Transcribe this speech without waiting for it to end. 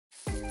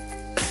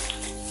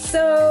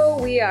So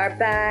we are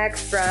back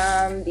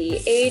from the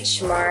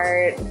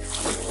H-Mart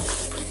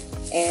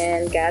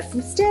and got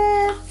some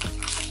stuff.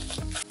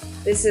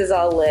 This is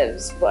all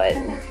Liv's, but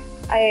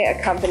I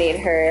accompanied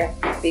her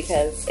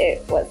because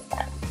it was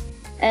fun.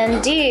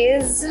 And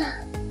these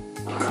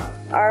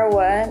are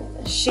what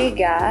she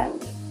got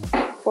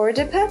for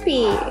the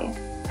puppy.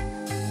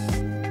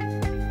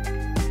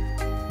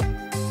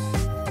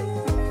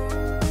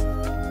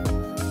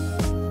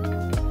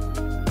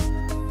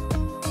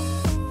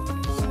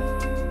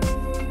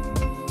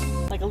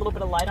 Like a little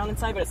bit of light on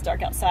inside, but it's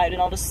dark outside,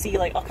 and I'll just see,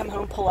 like, I'll come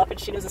home, pull up, and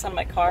she knows it's on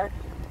my car.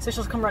 So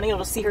she'll come running, I'll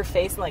just see her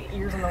face and like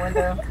ears in the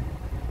window.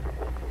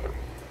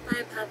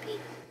 Bye, puppy.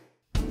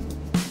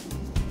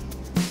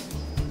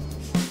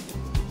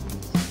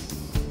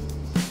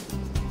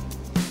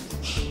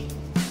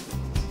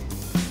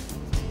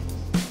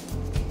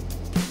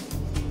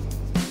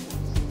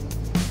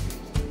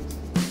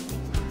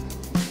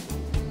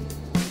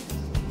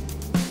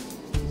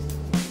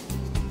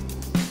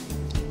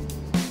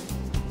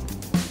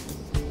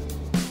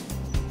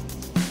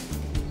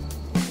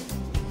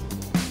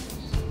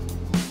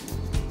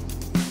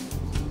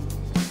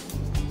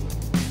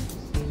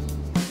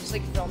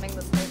 Like filming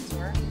this whole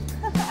tour.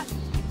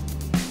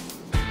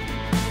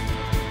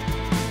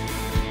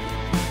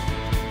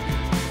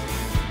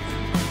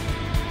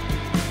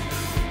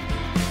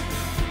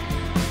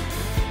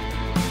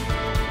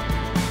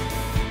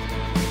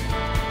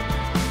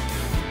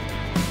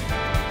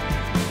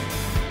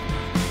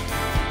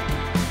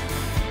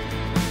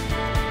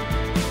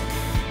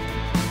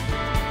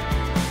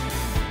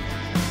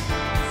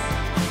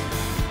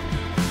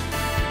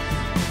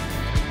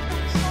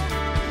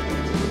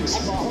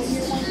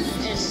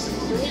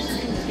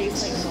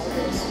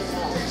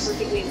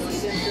 Perfectly in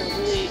season.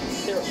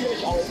 They're pretty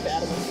much always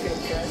bad unless you're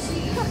gonna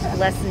press.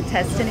 Less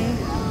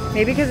intestine.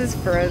 Maybe because it's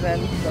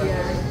frozen.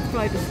 Yeah, it's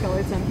probably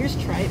discolored some. Here's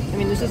tripe. I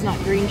mean, this is not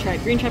green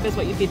tripe. Green tripe is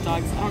what you feed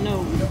dogs. I don't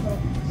know.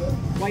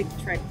 White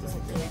tripe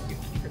doesn't really do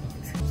much for dogs.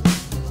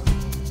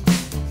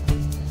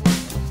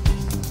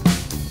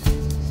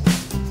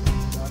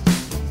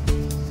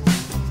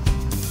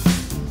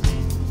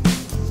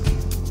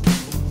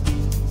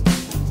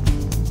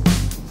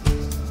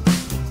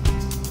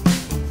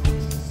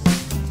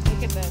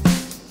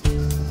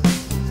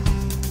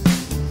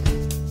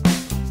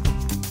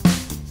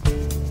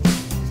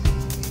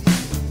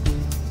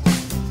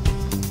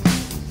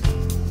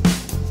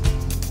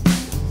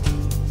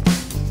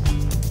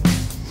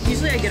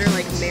 Usually I get her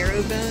like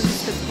marrow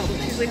bones because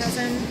Publix usually has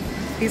them.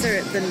 These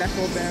are the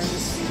knuckle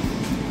bones.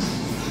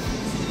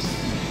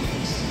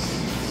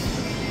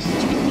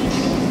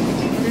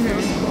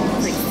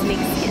 Like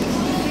snake skin.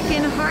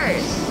 Chicken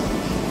heart.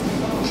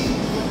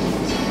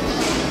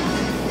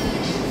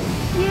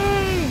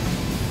 Yay!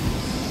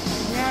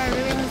 Yeah, I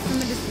really want some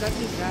of this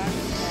lucky dog.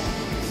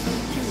 So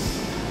cute.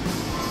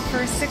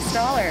 For $6,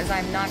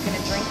 I'm not going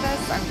to drink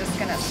this. I'm just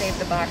going to save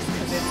the box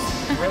because it's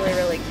really,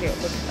 really cute.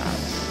 Look at that.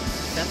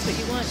 That's what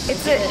you want.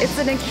 It's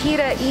an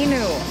Akita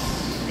Inu.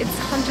 It's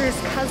Hunter's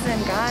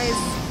cousin, guys.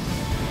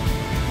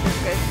 This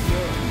guy's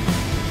cute.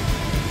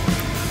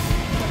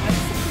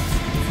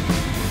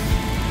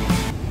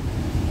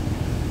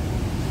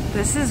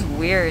 This is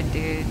weird,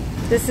 dude.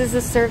 This is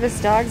the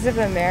Service Dogs of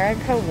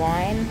America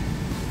wine.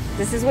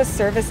 This is what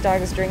service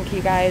dogs drink,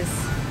 you guys.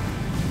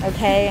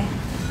 Okay?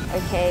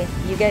 Okay.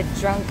 You get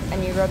drunk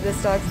and you rub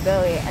this dog's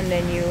belly and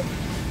then you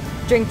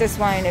drink this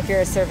wine if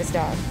you're a service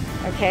dog.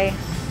 Okay?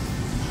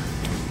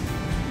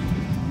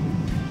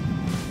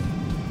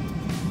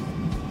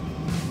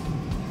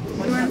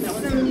 You want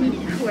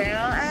some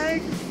quail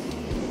eggs?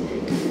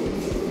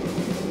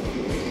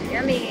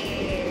 Yummy!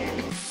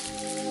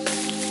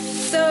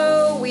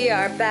 So we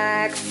are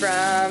back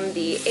from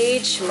the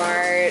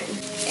H-Mart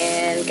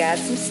and got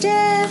some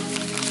stuff.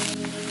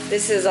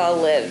 This is all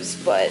Liv's,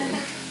 but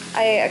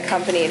I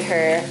accompanied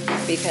her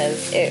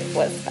because it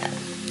was fun.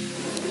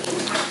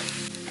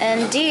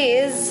 And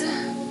these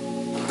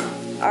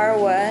are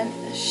what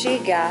she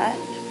got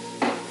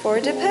for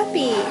the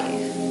puppy.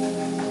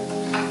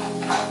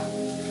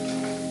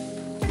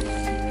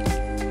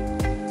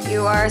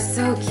 You are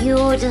so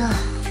cute.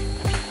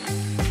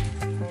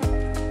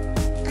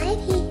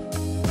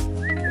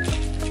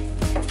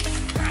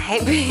 Hi,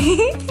 baby.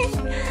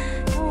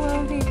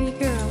 Hello, baby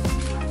girl.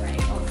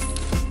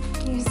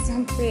 You're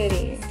so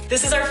pretty.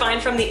 This is our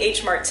find from the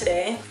H-Mart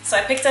today. So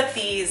I picked up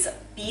these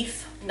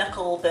beef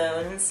knuckle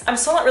bones. I'm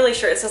still not really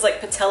sure. It says like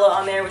patella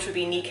on there, which would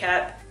be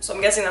kneecap. So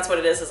I'm guessing that's what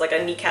it is like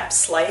a kneecap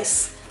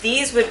slice.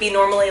 These would be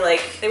normally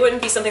like, they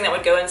wouldn't be something that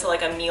would go into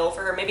like a meal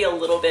for her, maybe a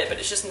little bit, but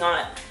it's just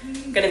not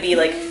gonna be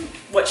like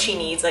what she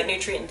needs, like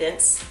nutrient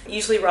dense.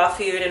 Usually raw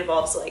food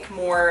involves like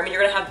more, I mean,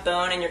 you're gonna have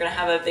bone and you're gonna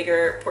have a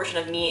bigger portion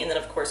of meat and then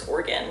of course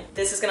organ.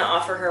 This is gonna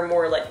offer her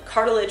more like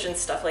cartilage and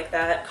stuff like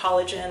that,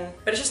 collagen,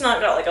 but it's just not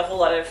got like a whole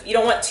lot of, you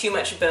don't want too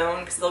much bone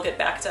because they'll get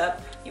backed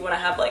up. You wanna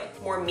have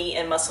like more meat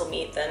and muscle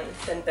meat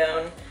than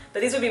bone.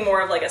 But these would be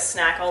more of like a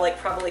snack. I'll like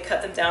probably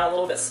cut them down a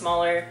little bit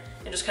smaller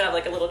and just kind of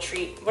like a little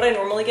treat. What I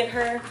normally get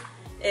her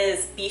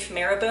is beef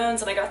marrow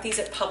bones, and I got these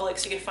at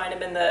Publix. You can find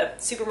them in the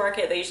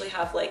supermarket. They usually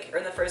have like, or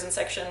in the frozen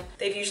section.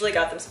 They've usually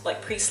got them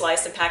like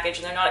pre-sliced and packaged,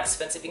 and they're not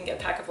expensive. You can get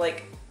a pack of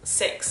like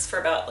 6 for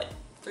about like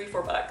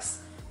 $3-4 bucks.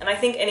 And I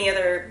think any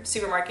other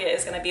supermarket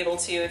is gonna be able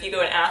to, if you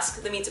go and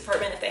ask the meat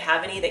department if they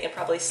have any, they can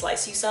probably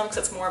slice you some, because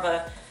it's more of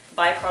a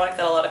byproduct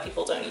that a lot of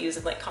people don't use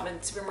in like common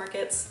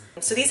supermarkets.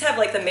 So these have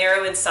like the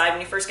marrow inside when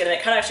you first get it.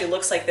 It kind of actually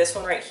looks like this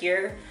one right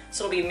here.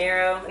 So it'll be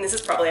marrow, and this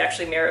is probably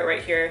actually marrow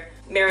right here.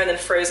 Marrow and then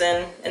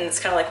frozen, and it's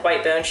kind of like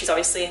white bone. She's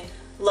obviously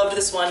loved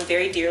this one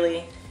very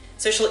dearly.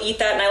 So she'll eat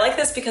that, and I like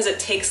this because it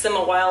takes them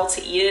a while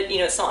to eat it. You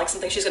know, it's not like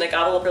something she's gonna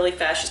gobble up really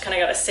fast. She's kind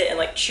of gotta sit and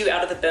like chew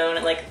out of the bone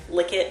and like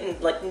lick it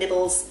and like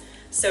nibbles.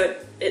 So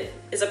it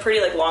is a pretty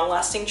like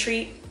long-lasting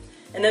treat.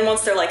 And then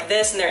once they're like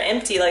this and they're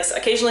empty, like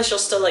occasionally she'll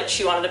still like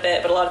chew on it a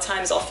bit, but a lot of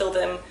times I'll fill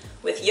them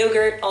with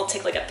yogurt. I'll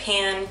take like a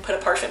pan, put a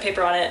parchment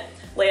paper on it,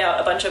 lay out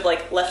a bunch of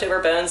like leftover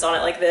bones on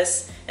it like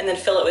this, and then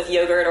fill it with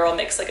yogurt, or I'll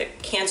mix like a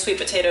canned sweet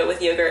potato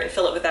with yogurt and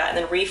fill it with that, and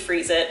then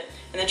refreeze it.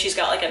 And then she's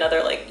got like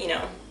another like, you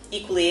know,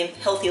 equally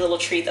healthy little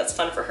treat that's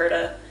fun for her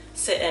to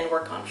sit and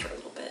work on for a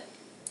little bit.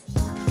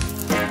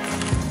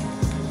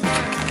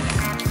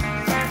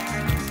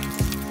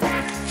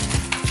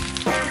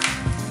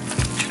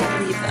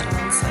 Leave that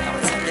on so I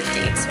always have the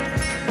dates on it.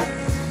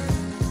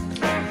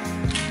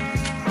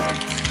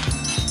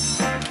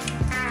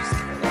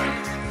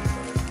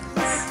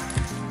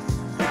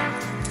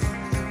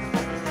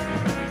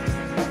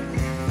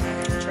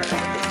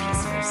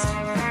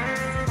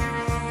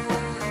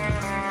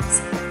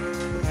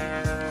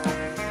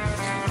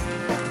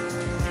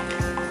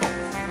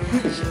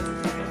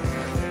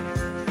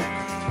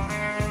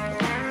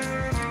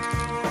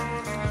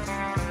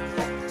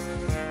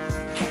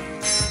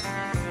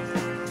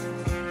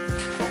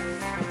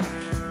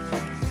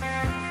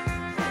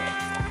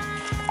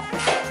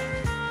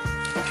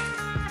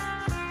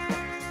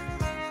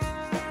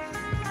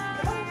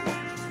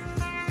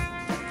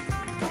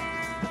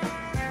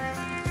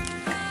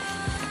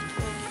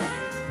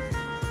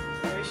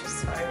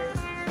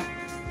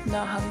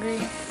 Not hungry?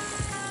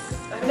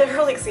 I've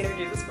never like seen her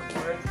do this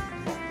before.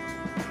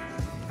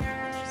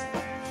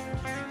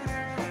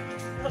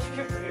 Love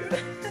your food.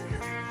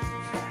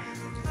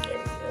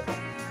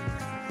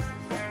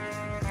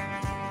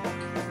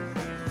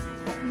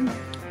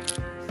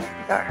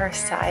 Got her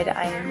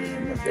side-eyeing me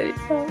in the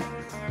video.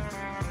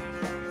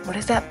 What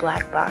is that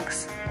black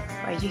box?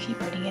 Why do you keep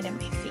putting it in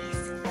my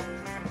face?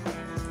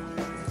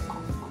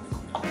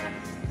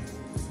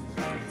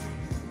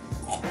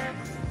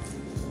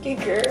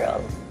 Good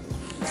girl.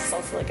 This is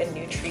also like a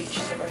new treat.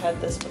 She's never had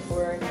this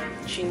before.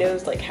 She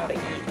knows like how to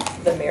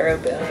eat the marrow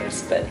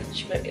bones, but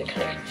she might be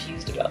kind of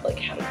confused about like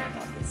how to eat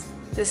about this.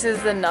 This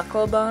is the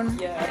knuckle bone?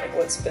 Yeah, like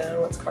what's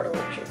bone, what's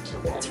cartilage, or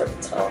something. It's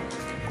hard to tell.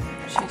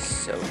 She's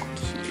so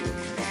cute.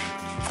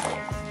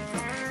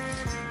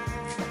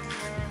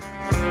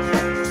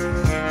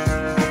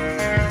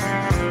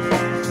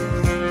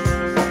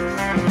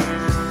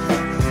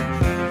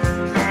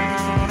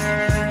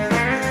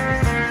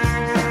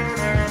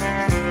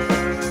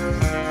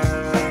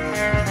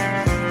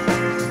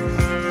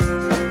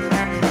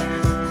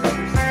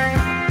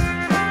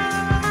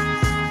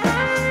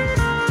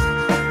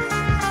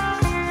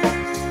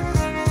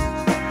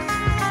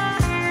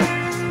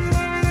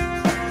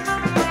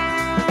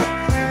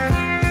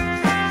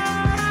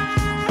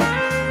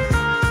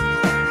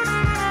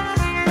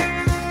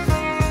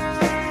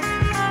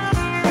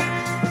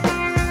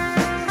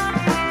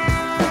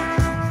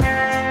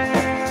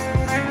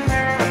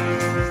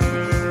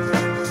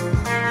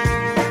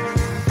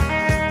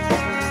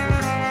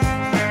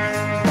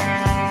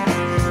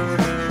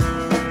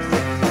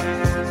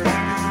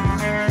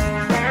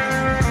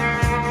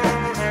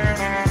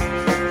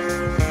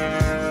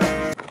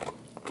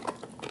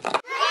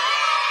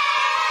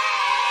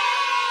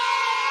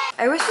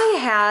 I wish I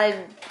had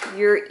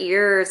your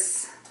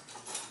ears.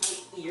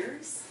 My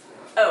ears?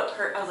 Oh,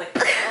 her. I was like,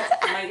 oh,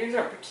 my ears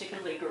aren't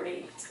particularly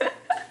great.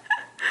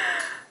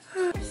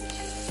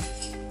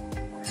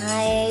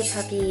 Hi,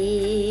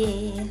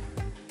 puppy.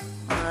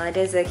 Oh, it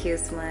is a cute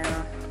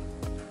smile.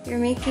 You're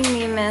making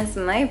me miss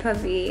my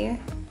puppy.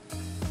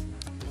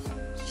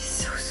 She's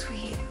so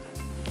sweet.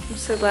 I'm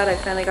so glad I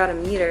finally got to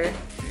meet her.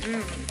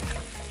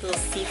 A little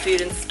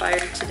seafood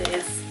inspired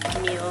today's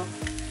meal.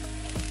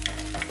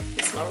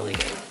 They smell really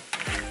good.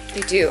 They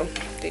do.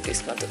 They do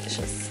smell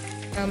delicious.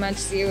 How much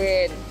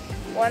seaweed?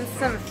 Want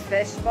some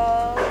fish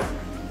balls?